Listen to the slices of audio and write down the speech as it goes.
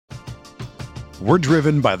We're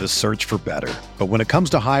driven by the search for better. But when it comes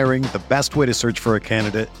to hiring, the best way to search for a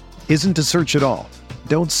candidate isn't to search at all.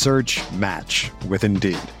 Don't search, match with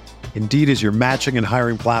Indeed. Indeed is your matching and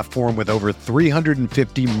hiring platform with over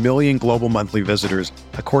 350 million global monthly visitors,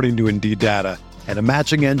 according to Indeed data, and a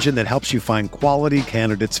matching engine that helps you find quality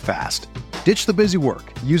candidates fast. Ditch the busy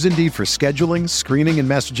work. Use Indeed for scheduling, screening, and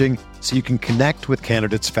messaging so you can connect with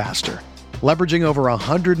candidates faster. Leveraging over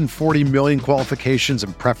 140 million qualifications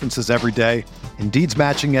and preferences every day, Indeed's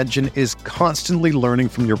matching engine is constantly learning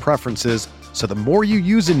from your preferences, so the more you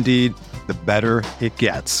use Indeed, the better it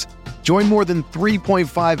gets. Join more than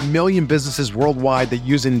 3.5 million businesses worldwide that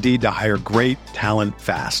use Indeed to hire great talent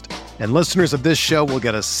fast. And listeners of this show will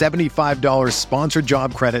get a $75 sponsored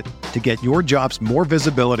job credit to get your jobs more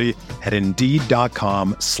visibility at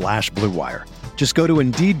Indeed.com/Blue Wire. Just go to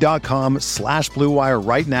Indeed.com/Blue Wire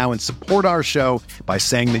right now and support our show by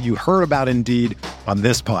saying that you heard about Indeed on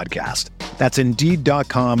this podcast. That's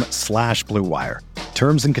Indeed.com/Blue Wire.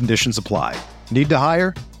 Terms and conditions apply. Need to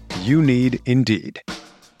hire? You need Indeed.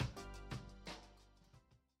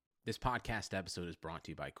 This podcast episode is brought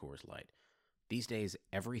to you by Coors Light. These days,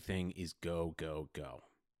 everything is go, go, go.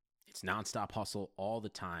 It's nonstop hustle all the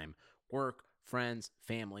time. Work, friends,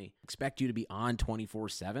 family, expect you to be on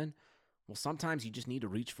 24/7. Well, sometimes you just need to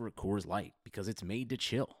reach for a Coors Light because it's made to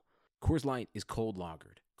chill. Coors Light is cold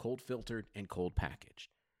lagered, cold filtered, and cold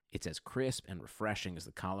packaged. It's as crisp and refreshing as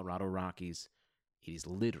the Colorado Rockies. It is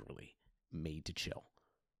literally made to chill.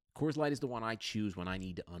 Coors Light is the one I choose when I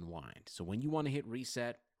need to unwind. So when you want to hit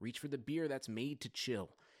reset, reach for the beer that's made to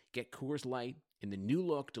chill. Get Coors Light in the new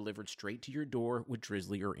look delivered straight to your door with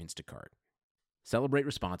Drizzly or Instacart. Celebrate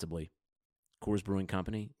responsibly. Coors Brewing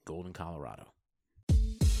Company, Golden, Colorado.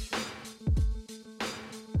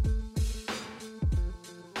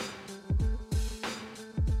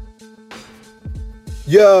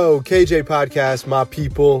 Yo, KJ Podcast, my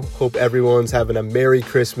people. Hope everyone's having a Merry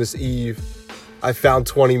Christmas Eve. I found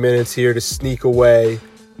 20 minutes here to sneak away,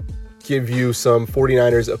 give you some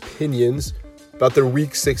 49ers opinions about their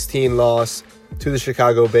Week 16 loss to the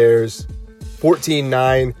Chicago Bears.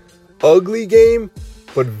 14-9, ugly game,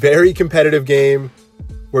 but very competitive game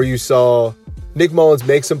where you saw Nick Mullins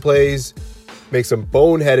make some plays, make some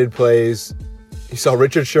boneheaded plays. You saw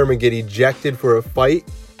Richard Sherman get ejected for a fight.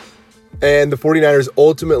 And the 49ers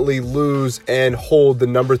ultimately lose and hold the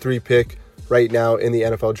number 3 pick right now in the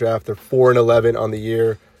NFL draft. They're 4-11 on the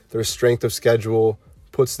year. Their strength of schedule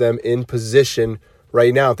puts them in position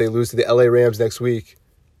right now. If they lose to the LA Rams next week,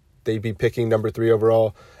 they'd be picking number 3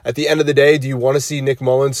 overall. At the end of the day, do you want to see Nick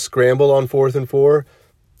Mullins scramble on 4th and 4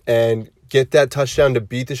 and get that touchdown to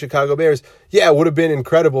beat the Chicago Bears? Yeah, it would have been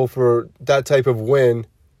incredible for that type of win.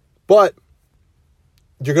 But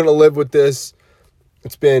you're going to live with this.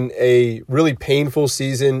 It's been a really painful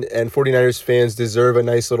season, and 49ers fans deserve a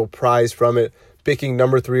nice little prize from it, picking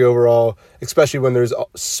number 3 overall, especially when there's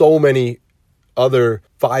so many other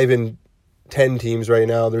 5-10 teams right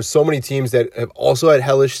now. There's so many teams that have also had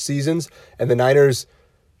hellish seasons, and the Niners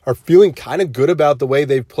are feeling kind of good about the way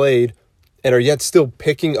they've played and are yet still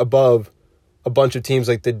picking above a bunch of teams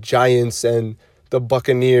like the Giants and the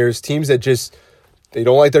Buccaneers, teams that just... they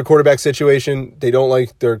don't like their quarterback situation. They don't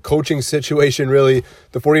like their coaching situation, really.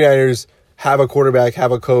 The 49ers have a quarterback,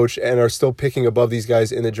 have a coach, and are still picking above these guys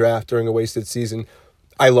in the draft during a wasted season.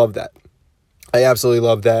 I love that. I absolutely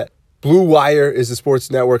love that. Blue Wire is the sports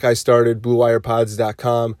network I started,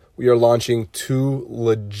 BlueWirePods.com. We are launching 2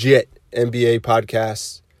 legit NBA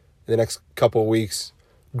podcasts in the next couple of weeks,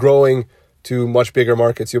 growing to much bigger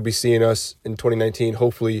markets. You'll be seeing us in 2019,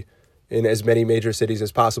 hopefully, in as many major cities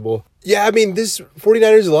as possible. Yeah, I mean, this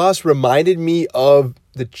 49ers loss reminded me of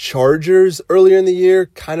the Chargers earlier in the year,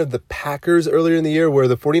 kind of the Packers earlier in the year, where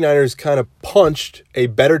the 49ers kind of punched a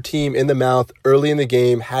better team in the mouth early in the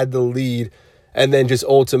game, had the lead, and then just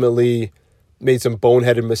ultimately made some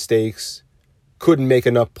boneheaded mistakes, couldn't make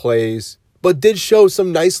enough plays, but did show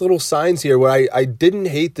some nice little signs here where I didn't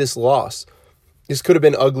hate this loss. This could have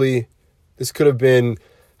been ugly. This could have been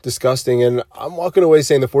disgusting, and I'm walking away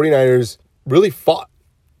saying the 49ers really fought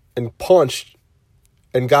and punched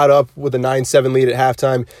and got up with a 9-7 lead at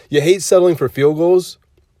halftime. You hate settling for field goals.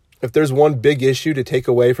 If there's one big issue to take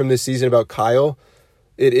away from this season about Kyle,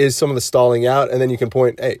 it is some of the stalling out, and then you can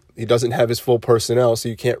point, hey, he doesn't have his full personnel, so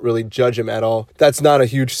you can't really judge him at all. That's not a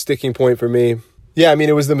huge sticking point for me. Yeah, I mean,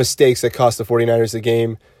 it was the mistakes that cost the 49ers the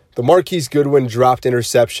game. The Marquise Goodwin dropped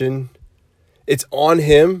interception. It's on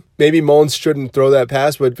him. Maybe Mullins shouldn't throw that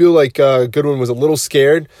pass, but I feel like Goodwin was a little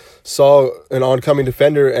scared, saw an oncoming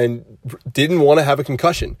defender, and didn't want to have a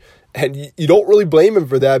concussion. And you don't really blame him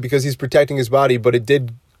for that because he's protecting his body, but it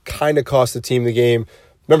did kind of cost the team the game.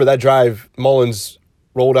 Remember that drive, Mullins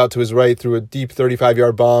rolled out to his right, threw a deep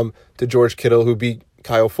 35-yard bomb to George Kittle, who beat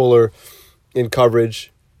Kyle Fuller in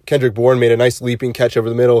coverage. Kendrick Bourne made a nice leaping catch over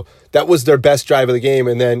the middle. That was their best drive of the game,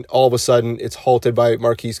 and then all of a sudden, it's halted by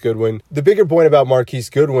Marquise Goodwin. The bigger point about Marquise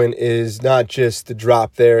Goodwin is not just the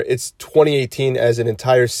drop there. It's 2018 as an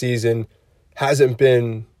entire season. Hasn't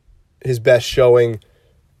been his best showing.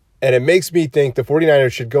 And it makes me think the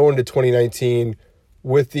 49ers should go into 2019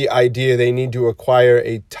 with the idea they need to acquire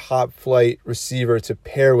a top-flight receiver to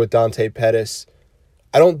pair with Dante Pettis.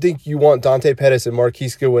 I don't think you want Dante Pettis and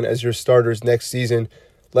Marquise Goodwin as your starters next season.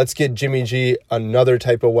 Let's get Jimmy G another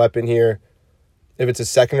type of weapon here. If it's a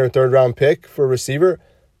second or third round pick for a receiver,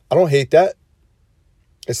 I don't hate that.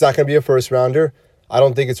 It's not going to be a first rounder. I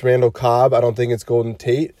don't think it's Randall Cobb. I don't think it's Golden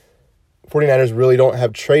Tate. 49ers really don't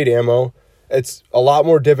have trade ammo. It's a lot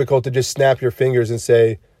more difficult to just snap your fingers and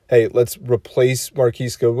say, hey, let's replace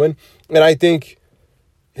Marquise Goodwin. And I think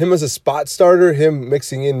him as a spot starter, him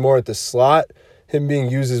mixing in more at the slot, him being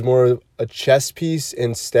used as more of a chess piece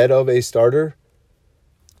instead of a starter,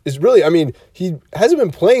 is really, I mean, he hasn't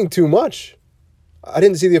been playing too much. I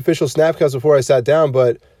didn't see the official snap counts before I sat down,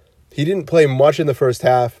 but he didn't play much in the first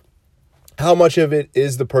half. How much of it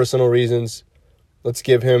is the personal reasons? Let's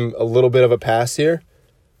give him a little bit of a pass here,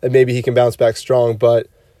 and maybe he can bounce back strong. But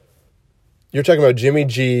you're talking about Jimmy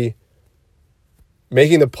G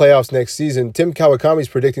making the playoffs next season. Tim Kawakami's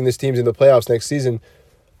predicting this team's in the playoffs next season.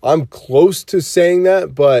 I'm close to saying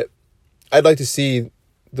that, but I'd like to see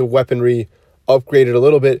the weaponry upgraded a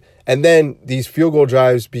little bit, and then these field goal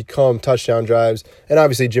drives become touchdown drives, and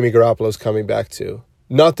obviously Jimmy Garoppolo's coming back too.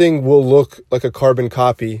 Nothing will look like a carbon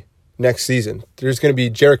copy next season. There's going to be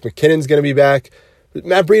Jerick McKinnon's going to be back.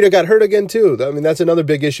 Matt Breida got hurt again too. I mean, that's another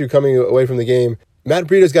big issue coming away from the game. Matt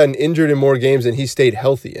Breida's gotten injured in more games than he stayed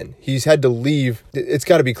healthy in. He's had to leave. It's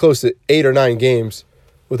got to be close to 8 or 9 games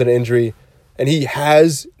with an injury, and he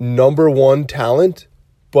has number one talent,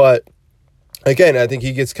 but again, I think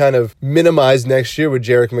he gets kind of minimized next year with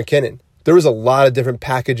Jerick McKinnon. There was a lot of different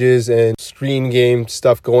packages and screen game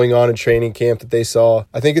stuff going on in training camp that they saw.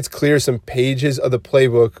 I think it's clear some pages of the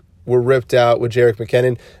playbook were ripped out with Jerick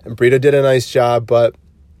McKinnon, and Breida did a nice job, but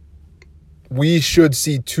we should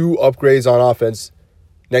see 2 upgrades on offense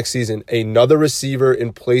next season. Another receiver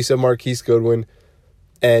in place of Marquise Goodwin,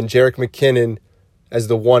 and Jerick McKinnon as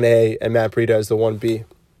the 1A and Matt Breida as the 1B.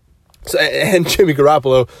 So, and Jimmy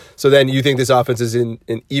Garoppolo. So then you think this offense is in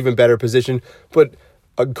an even better position. But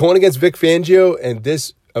going against Vic Fangio and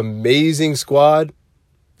this amazing squad,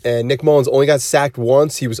 and Nick Mullins only got sacked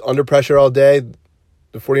once. He was under pressure all day.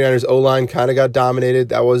 The 49ers O-line kind of got dominated.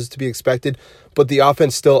 That was to be expected. But the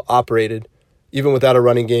offense still operated, even without a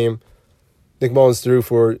running game. Nick Mullins threw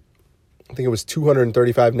for, I think it was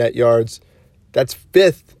 235 net yards. That's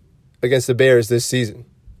 5th against the Bears this season.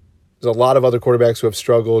 There's a lot of other quarterbacks who have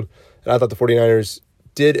struggled, and I thought the 49ers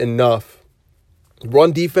did enough.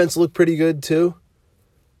 Run defense looked pretty good, too.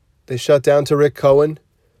 They shut down Tariq Cohen.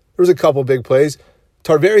 There was a couple big plays.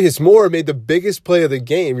 Tarvarius Moore made the biggest play of the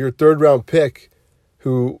game, your third-round pick,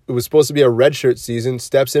 who it was supposed to be a redshirt season,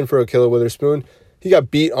 steps in for Ahkello Witherspoon. He got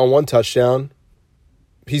beat on 1 touchdown.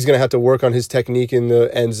 He's going to have to work on his technique in the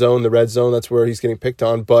end zone, the red zone. That's where he's getting picked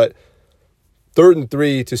on. But 3rd and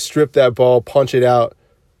 3 to strip that ball, punch it out,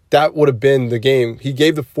 that would have been the game. He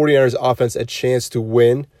gave the 49ers offense a chance to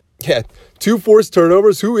win. Yeah, 2 forced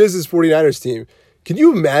turnovers. Who is this 49ers team? Can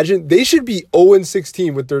you imagine? They should be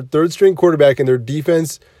 0-16 with their third-string quarterback, and their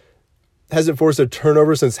defense hasn't forced a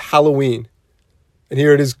turnover since Halloween. And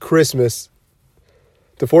here it is Christmas.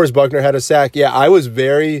 DeForest Buckner had a sack. Yeah, I was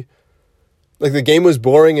very... Like, the game was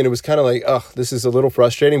boring, and it was kind of like, ugh, this is a little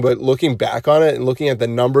frustrating. But looking back on it and looking at the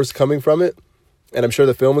numbers coming from it, and I'm sure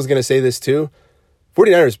the film was going to say this too,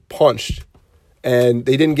 49ers punched, and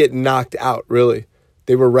they didn't get knocked out, really.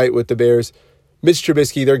 They were right with the Bears. Mitch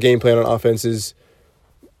Trubisky, their game plan on offense is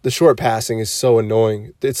the short passing is so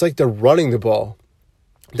annoying. It's like they're running the ball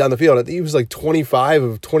down the field. I think he was like 25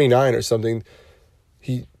 of 29 or something.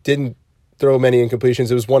 He didn't throw many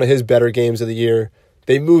incompletions. It was one of his better games of the year.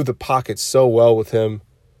 They moved the pocket so well with him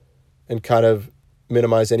and kind of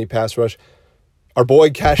minimized any pass rush. Our boy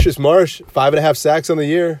Cassius Marsh, 5.5 sacks on the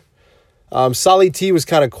year. Solly T was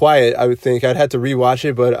kind of quiet, I would think. I'd had to rewatch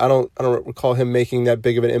it, but I don't recall him making that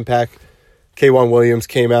big of an impact. K'Wan Williams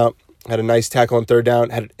came out, had a nice tackle on 3rd down,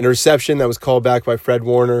 had an interception that was called back by Fred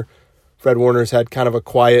Warner. Fred Warner's had kind of a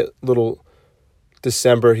quiet little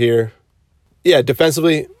December here. Yeah,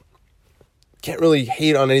 defensively, can't really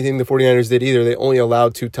hate on anything the 49ers did either. They only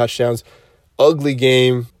allowed 2 touchdowns. Ugly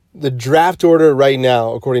game. The draft order right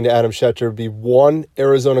now, according to Adam Schefter, would be 1,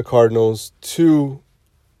 Arizona Cardinals, 2,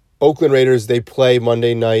 Oakland Raiders, they play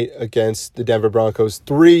Monday night against the Denver Broncos.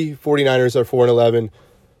 3 49ers are 4-11.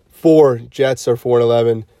 4 Jets are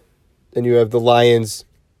 4-11. Then you have the Lions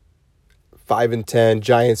 5-10,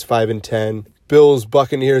 Giants 5-10, Bills,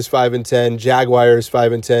 Buccaneers 5-10, Jaguars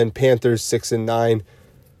 5-10, Panthers 6-9.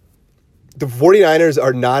 The 49ers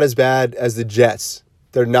are not as bad as the Jets.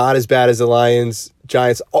 They're not as bad as the Lions,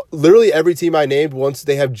 Giants. Literally every team I named, once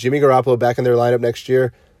they have Jimmy Garoppolo back in their lineup next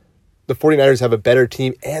year, the 49ers have a better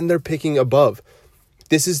team, and they're picking above.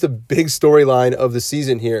 This is the big storyline of the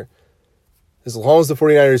season here. As long as the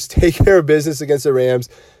 49ers take care of business against the Rams,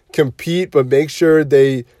 compete, but make sure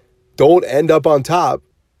they don't end up on top,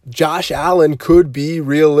 Josh Allen could be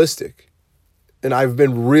realistic. And I've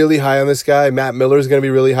been really high on this guy. Matt Miller is going to be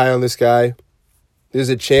really high on this guy. There's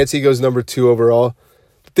a chance he goes number 2 overall.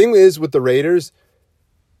 The thing is, with the Raiders,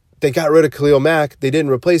 they got rid of Khalil Mack. They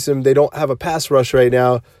didn't replace him. They don't have a pass rush right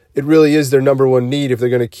now. It really is their number one need if they're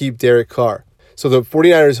going to keep Derek Carr. So the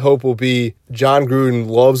 49ers' hope will be John Gruden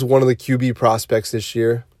loves one of the QB prospects this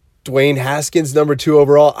year. Dwayne Haskins, number 2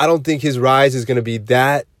 overall. I don't think his rise is going to be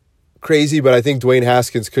that crazy, but I think Dwayne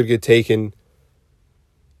Haskins could get taken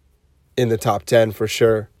in the top 10 for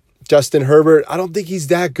sure. Justin Herbert, I don't think he's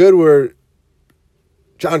that good where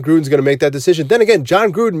John Gruden's going to make that decision. Then again,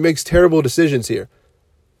 John Gruden makes terrible decisions here.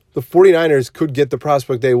 The 49ers could get the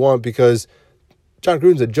prospect they want because John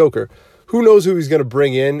Gruden's a joker. Who knows who he's going to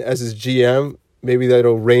bring in as his GM? Maybe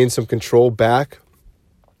that'll rein some control back.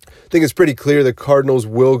 I think it's pretty clear the Cardinals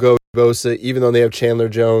will go Bosa, even though they have Chandler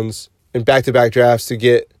Jones in back-to-back drafts to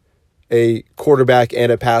get a quarterback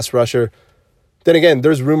and a pass rusher. Then again,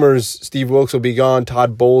 there's rumors Steve Wilkes will be gone.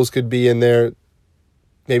 Todd Bowles could be in there.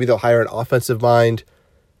 Maybe they'll hire an offensive mind.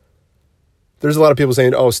 There's a lot of people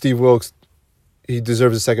saying, oh, Steve Wilkes, he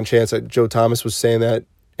deserves a second chance. Like Joe Thomas was saying that,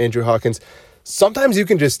 Andrew Hawkins. Sometimes you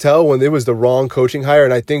can just tell when it was the wrong coaching hire,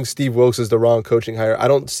 and I think Steve Wilkes is the wrong coaching hire. I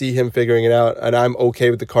don't see him figuring it out, and I'm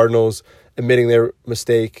okay with the Cardinals admitting their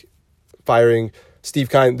mistake, firing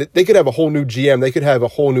Steve Keim. They could have a whole new GM. They could have a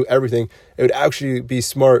whole new everything. It would actually be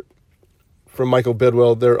smart from Michael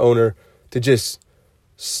Bidwell, their owner, to just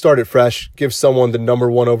start it fresh, give someone the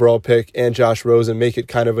number 1 overall pick and Josh Rosen, make it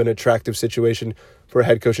kind of an attractive situation for a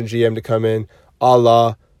head coach and GM to come in, a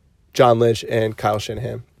la John Lynch and Kyle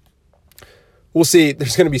Shanahan. We'll see.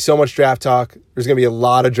 There's going to be so much draft talk. There's going to be a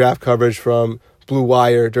lot of draft coverage from Blue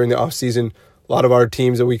Wire during the offseason. A lot of our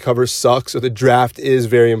teams that we cover suck, so the draft is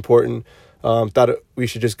very important. Thought we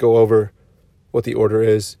should just go over what the order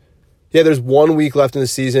is. Yeah, there's 1 week left in the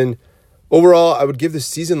season. Overall, I would give this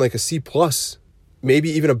season like a C+, maybe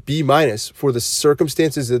even a B- for the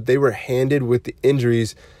circumstances that they were handed with the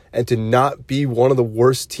injuries and to not be one of the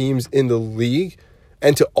worst teams in the league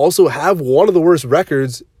and to also have one of the worst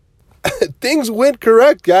records. Things went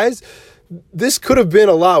correct, guys. This could have been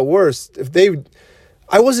a lot worse.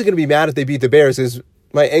 I wasn't going to be mad if they beat the Bears because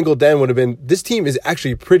my angle then would have been, this team is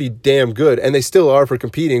actually pretty damn good, and they still are for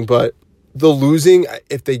competing, but the losing,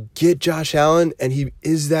 if they get Josh Allen and he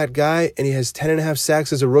is that guy and he has 10.5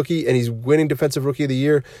 sacks as a rookie and he's winning Defensive Rookie of the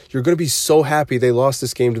Year, you're going to be so happy they lost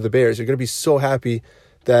this game to the Bears. You're going to be so happy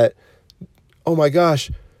that, oh my gosh,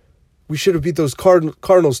 we should have beat those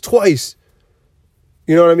Cardinals twice.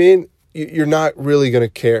 You know what I mean? You're not really going to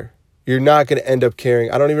care. You're not going to end up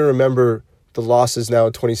caring. I don't even remember the losses now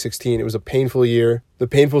in 2016. It was a painful year. The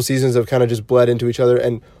painful seasons have kind of just bled into each other,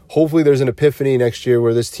 and hopefully there's an epiphany next year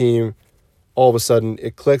where this team, all of a sudden,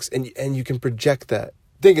 it clicks, and you can project that.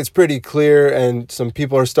 I think it's pretty clear, and some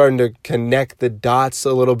people are starting to connect the dots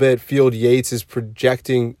a little bit. Field Yates is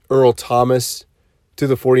projecting Earl Thomas to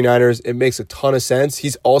the 49ers. It makes a ton of sense.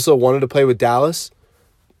 He's also wanted to play with Dallas.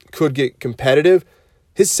 Could get competitive.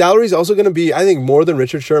 His salary is also going to be, I think, more than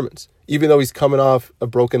Richard Sherman's. Even though he's coming off a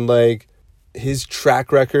broken leg, his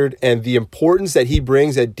track record and the importance that he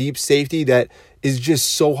brings at deep safety that is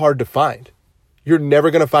just so hard to find. You're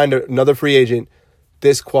never going to find another free agent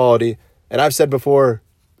this quality. And I've said before,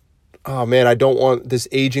 oh man, I don't want this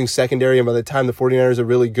aging secondary. And by the time the 49ers are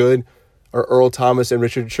really good, are Earl Thomas and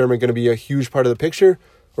Richard Sherman going to be a huge part of the picture?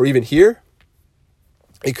 Or even here?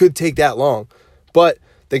 It could take that long. But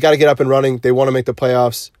they got to get up and running. They want to make the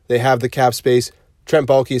playoffs. They have the cap space. Trent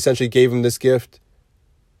Baalke essentially gave them this gift.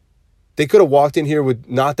 They could have walked in here with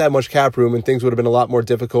not that much cap room and things would have been a lot more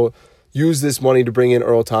difficult. Use this money to bring in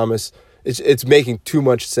Earl Thomas. It's making too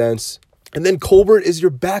much sense. And then Colbert is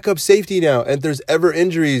your backup safety now. And if there's ever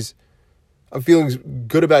injuries, I'm feeling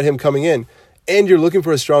good about him coming in. And you're looking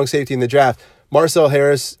for a strong safety in the draft. Marcel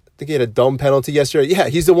Harris, I think he had a dumb penalty yesterday. Yeah,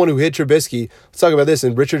 he's the one who hit Trubisky. Let's talk about this.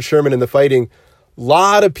 And Richard Sherman in the fighting. A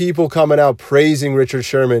lot of people coming out praising Richard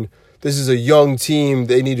Sherman. This is a young team.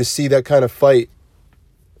 They need to see that kind of fight.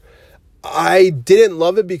 I didn't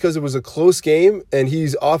love it because it was a close game and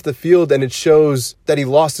he's off the field and it shows that he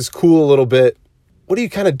lost his cool a little bit. What are you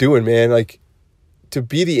kind of doing, man? Like, to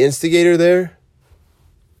be the instigator there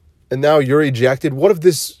and now you're ejected? What if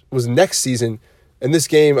this was next season and this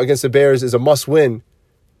game against the Bears is a must-win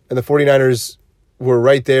and the 49ers were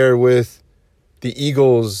right there with the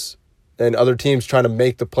Eagles and other teams trying to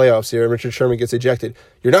make the playoffs here and Richard Sherman gets ejected?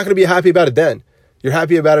 You're not going to be happy about it then. You're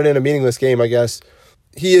happy about it in a meaningless game, I guess.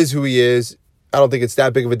 He is who he is. I don't think it's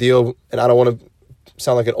that big of a deal, and I don't want to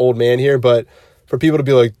sound like an old man here, but for people to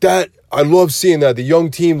be like, that, I love seeing that. The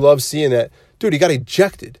young team loves seeing that. Dude, he got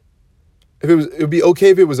ejected. It would be okay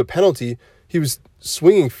if it was a penalty. He was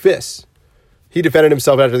swinging fists. He defended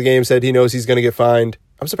himself after the game, said he knows he's going to get fined.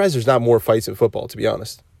 I'm surprised there's not more fights in football, to be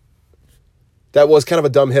honest. That was kind of a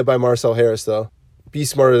dumb hit by Marcel Harris, though. Be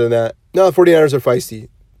smarter than that. No, the 49ers are feisty.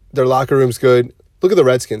 Their locker room's good. Look at the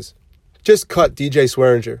Redskins. Just cut DJ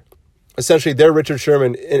Swearinger. Essentially, their Richard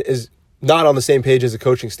Sherman is not on the same page as the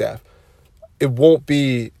coaching staff. It won't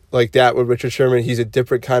be like that with Richard Sherman. He's a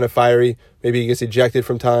different kind of fiery. Maybe he gets ejected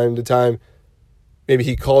from time to time. Maybe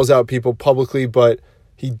he calls out people publicly, but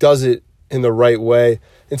he does it in the right way.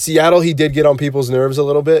 In Seattle, he did get on people's nerves a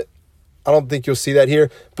little bit. I don't think you'll see that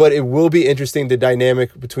here, but it will be interesting, the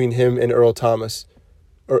dynamic between him and Earl Thomas.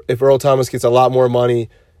 Or if Earl Thomas gets a lot more money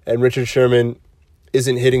and Richard Sherman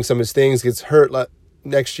isn't hitting some of his things, gets hurt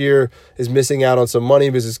next year, is missing out on some money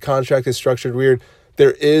because his contract is structured weird.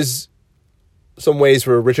 There is some ways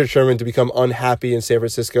for Richard Sherman to become unhappy in San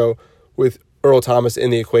Francisco with Earl Thomas in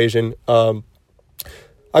the equation.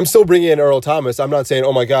 I'm still bringing in Earl Thomas. I'm not saying,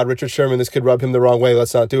 oh my God, Richard Sherman, this could rub him the wrong way.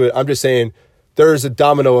 Let's not do it. I'm just saying there is a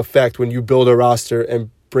domino effect when you build a roster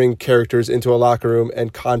and bring characters into a locker room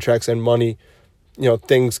and contracts and money. You know,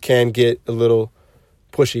 things can get a little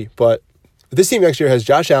pushy, but this team next year has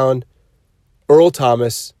Josh Allen, Earl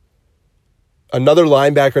Thomas, another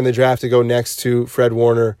linebacker in the draft to go next to Fred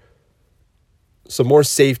Warner, some more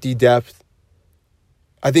safety depth.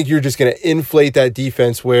 I think you're just going to inflate that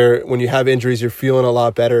defense where when you have injuries, you're feeling a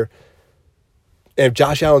lot better. And if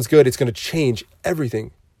Josh Allen's good, it's going to change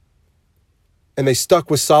everything. And they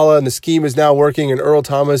stuck with Saleh, and the scheme is now working, and Earl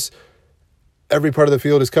Thomas, every part of the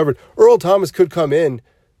field is covered. Earl Thomas could come in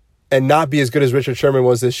and not be as good as Richard Sherman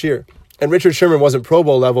was this year. And Richard Sherman wasn't Pro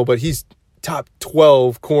Bowl level, but he's top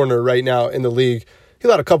 12 corner right now in the league. He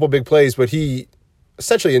had a couple big plays, but he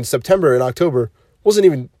essentially in September and October wasn't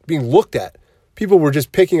even being looked at. People were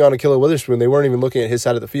just picking on Ahkello Witherspoon. They weren't even looking at his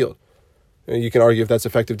side of the field. And you can argue if that's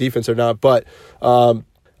effective defense or not, but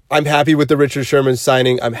I'm happy with the Richard Sherman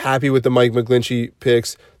signing. I'm happy with the Mike McGlinchey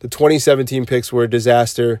picks. The 2017 picks were a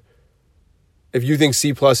disaster. If you think C+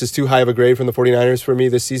 is too high of a grade from the 49ers for me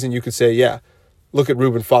this season, you could say, yeah, look at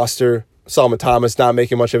Reuben Foster, Solomon Thomas not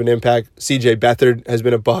making much of an impact. CJ Beathard has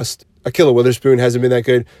been a bust. Ahkello Witherspoon hasn't been that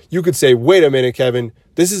good. You could say, wait a minute, Kevin,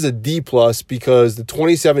 this is a D+ because the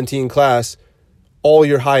 2017 class, all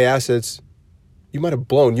your high assets, you might have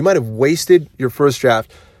blown. You might have wasted your first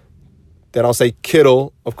draft. Then I'll say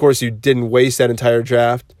Kittle. Of course, you didn't waste that entire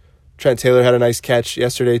draft. Trent Taylor had a nice catch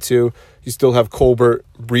yesterday, too. You still have Colbert.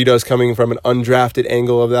 Breida's coming from an undrafted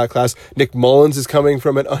angle of that class. Nick Mullins is coming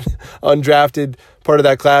from an undrafted part of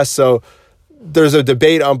that class. So there's a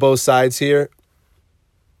debate on both sides here.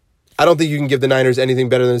 I don't think you can give the Niners anything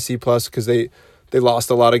better than a C+ because they lost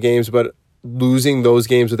a lot of games, but losing those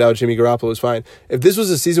games without Jimmy Garoppolo is fine. If this was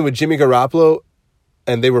a season with Jimmy Garoppolo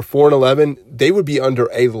and they were 4-11, they would be under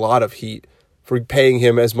a lot of heat for paying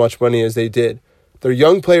him as much money as they did. Their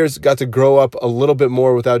young players got to grow up a little bit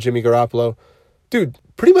more without Jimmy Garoppolo. Dude,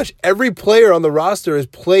 pretty much every player on the roster has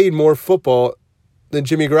played more football than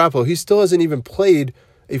Jimmy Garoppolo. He still hasn't even played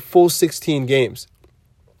a full 16 games.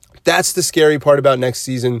 That's the scary part about next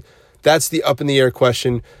season. That's the up-in-the-air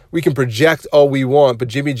question. We can project all we want, but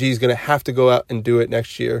Jimmy G is going to have to go out and do it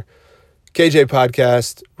next year. KJ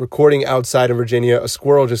Podcast, recording outside of Virginia. A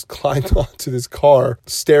squirrel just climbed onto this car,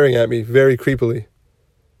 staring at me very creepily.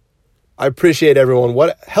 I appreciate everyone.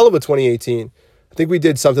 What a hell of a 2018. I think we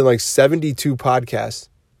did something like 72 podcasts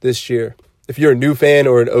this year. If you're a new fan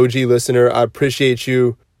or an OG listener, I appreciate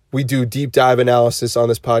you. We do deep dive analysis on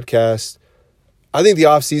this podcast. I think the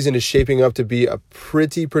offseason is shaping up to be a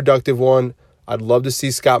pretty productive one. I'd love to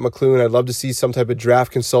see Scott McCloughan. I'd love to see some type of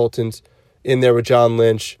draft consultant in there with John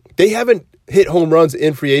Lynch. They haven't hit home runs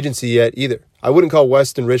in free agency yet either. I wouldn't call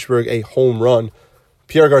Weston Richburg a home run.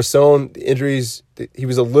 Pierre Garçon, the injuries, he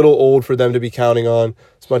was a little old for them to be counting on,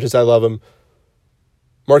 as much as I love him.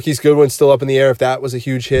 Marquise Goodwin's still up in the air if that was a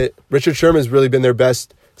huge hit. Richard Sherman's really been their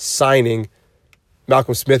best signing.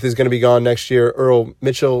 Malcolm Smith is going to be gone next year. Earl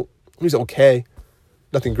Mitchell, he's okay.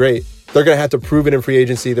 Nothing great. They're going to have to prove it in free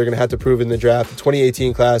agency. They're going to have to prove it in the draft. The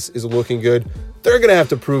 2018 class is looking good. They're going to have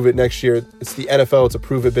to prove it next year. It's the NFL. It's a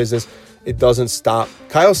prove-it business. It doesn't stop.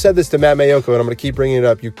 Kyle said this to Matt Mayoko, and I'm going to keep bringing it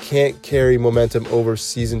up. You can't carry momentum over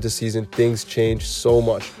season to season. Things change so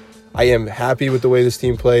much. I am happy with the way this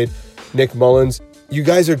team played. Nick Mullins, you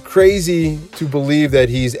guys are crazy to believe that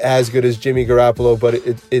he's as good as Jimmy Garoppolo, but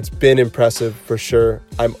it's been impressive for sure.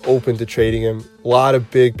 I'm open to trading him. A lot of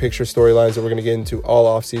big picture storylines that we're going to get into all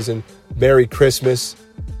offseason. Merry Christmas.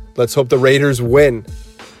 Let's hope the Raiders win.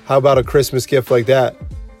 How about a Christmas gift like that?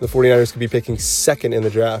 The 49ers could be picking second in the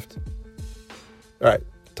draft. All right.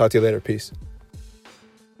 Talk to you later. Peace.